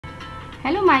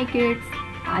Hello my kids,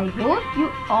 I hope you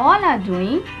all are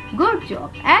doing good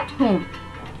job at home.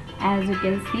 As you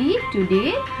can see,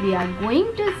 today we are going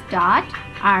to start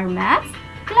our maths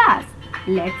class.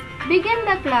 Let's begin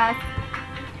the class.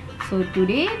 So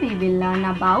today we will learn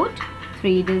about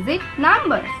 3-digit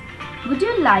numbers. Would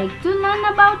you like to learn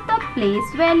about the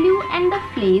place value and the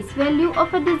place value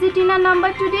of a digit in a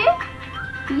number today?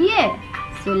 Yeah,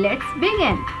 so let's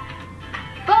begin.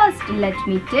 First, let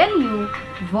me tell you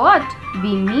what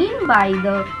we mean by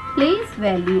the place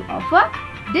value of a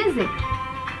digit.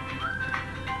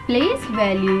 Place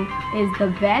value is the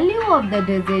value of the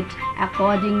digit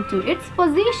according to its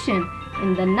position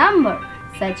in the number,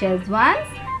 such as ones,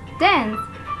 tens,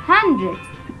 hundreds,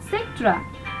 etc.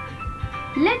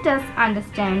 Let us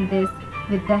understand this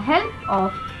with the help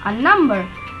of a number.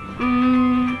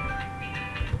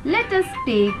 Let us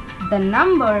take the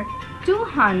number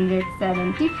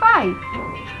 275.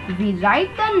 We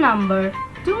write the number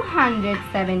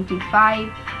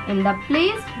 275 in the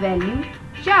place value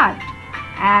chart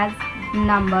as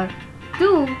number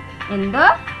 2 in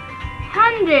the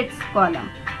hundreds column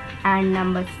and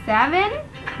number 7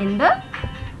 in the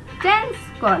tens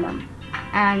column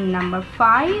and number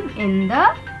 5 in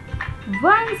the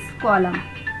ones column.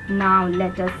 Now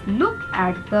let us look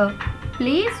at the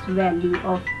place value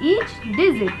of each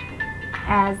digit,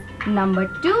 as number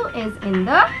 2 is in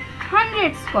the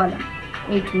hundreds column.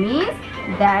 It means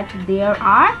that there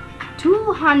are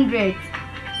 2 hundreds.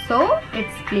 So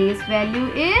its place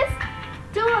value is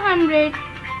 200.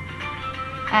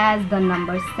 As the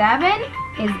number 7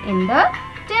 is in the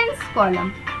tens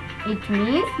column. It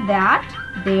means that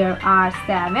there are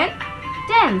 7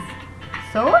 tens.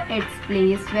 So its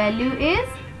place value is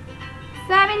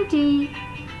 70.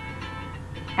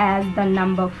 As the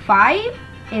number 5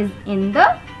 is in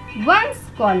the ones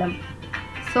column.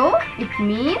 So it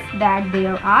means that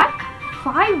there are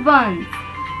 5 ones.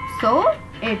 So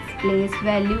its place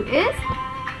value is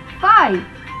 5.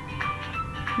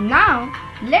 Now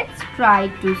let's try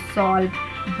to solve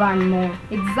one more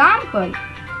example.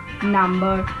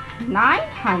 Number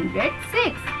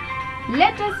 906.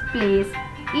 Let us place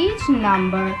each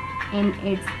number in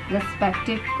its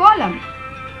respective column.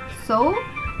 So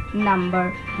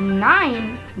number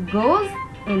 9 goes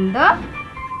in the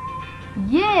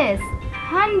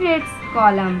hundreds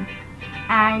column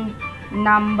and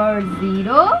number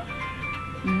 0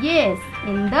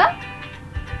 in the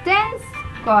tens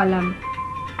column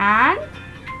and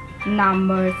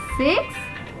number 6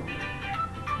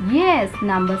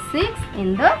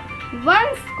 in the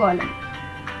ones column.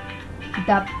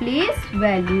 The place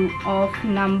value of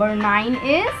number 9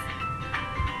 is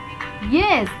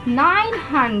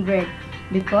 900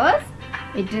 because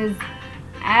it is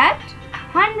at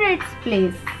hundreds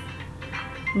place.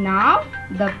 Now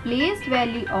the place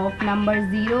value of number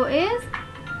 0 is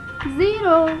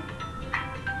 0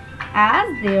 as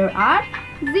there are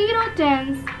 0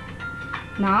 tens.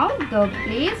 Now the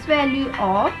place value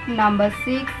of number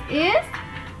 6 is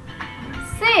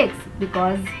 6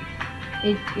 because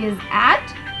it is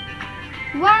at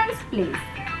ones place.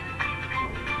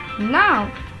 Now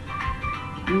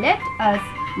let us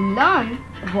learn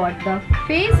what the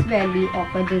face value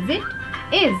of a digit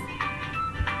is.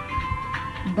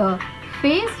 The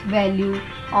face value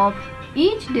of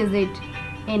each digit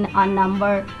in a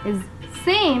number is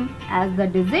same as the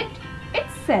digit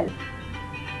itself.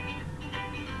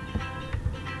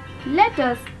 Let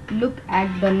us look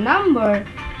at the number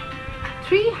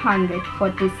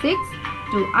 346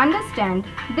 to understand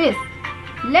this.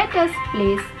 Let us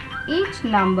place each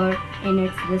number in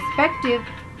its respective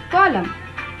column.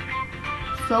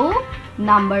 So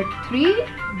number 3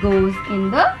 goes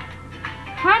in the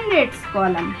hundreds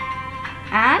column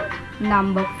and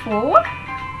number 4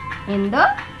 in the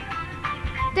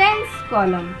tens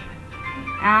column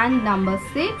and number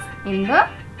 6 in the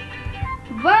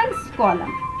ones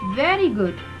column. Very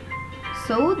good.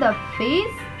 So the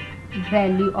face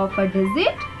value of a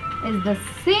digit is the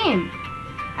same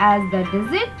as the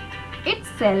digit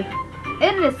itself,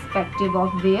 irrespective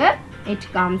of where it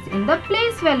comes in the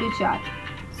place value chart.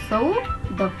 So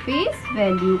the face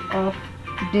value of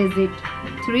digit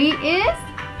 3 is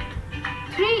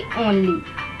 3 only.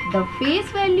 The face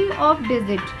value of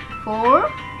digit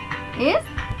 4 is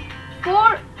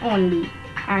 4 only.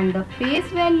 And the face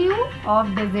value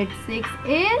of digit 6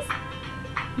 is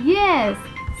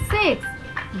 6.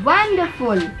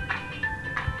 Wonderful.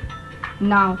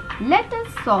 Now let us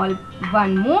solve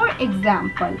one more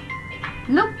example.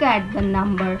 Look at the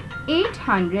number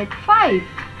 805.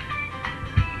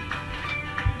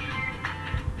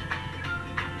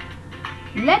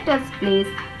 Let us place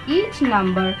each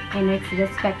number in its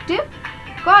respective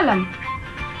column.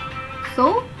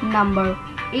 So number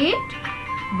 8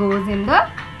 goes in the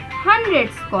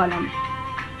hundreds column.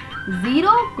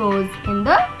 0 goes in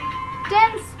the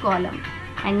tens column.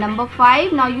 And number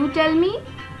 5, now you tell me.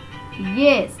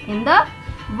 Yes, in the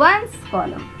ones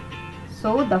column.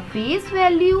 So the face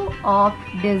value of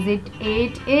digit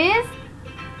 8 is,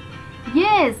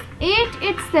 yes, 8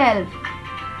 itself.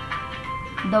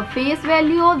 The face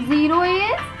value of 0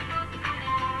 is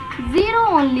 0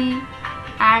 only.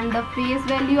 And the face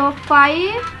value of 5,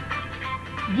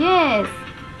 yes,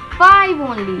 5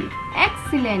 only.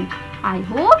 Excellent. I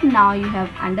hope now you have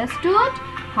understood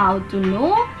how to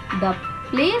know the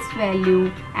place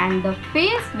value and the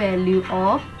face value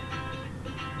of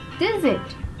digit.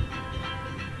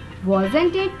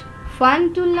 Wasn't it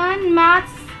fun to learn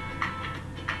maths?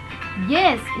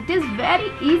 Yes, it is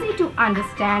very easy to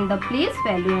understand the place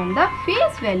value and the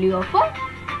face value of a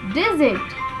digit.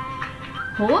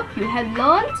 Hope you have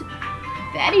learned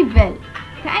very well.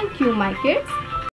 Thank you, my kids.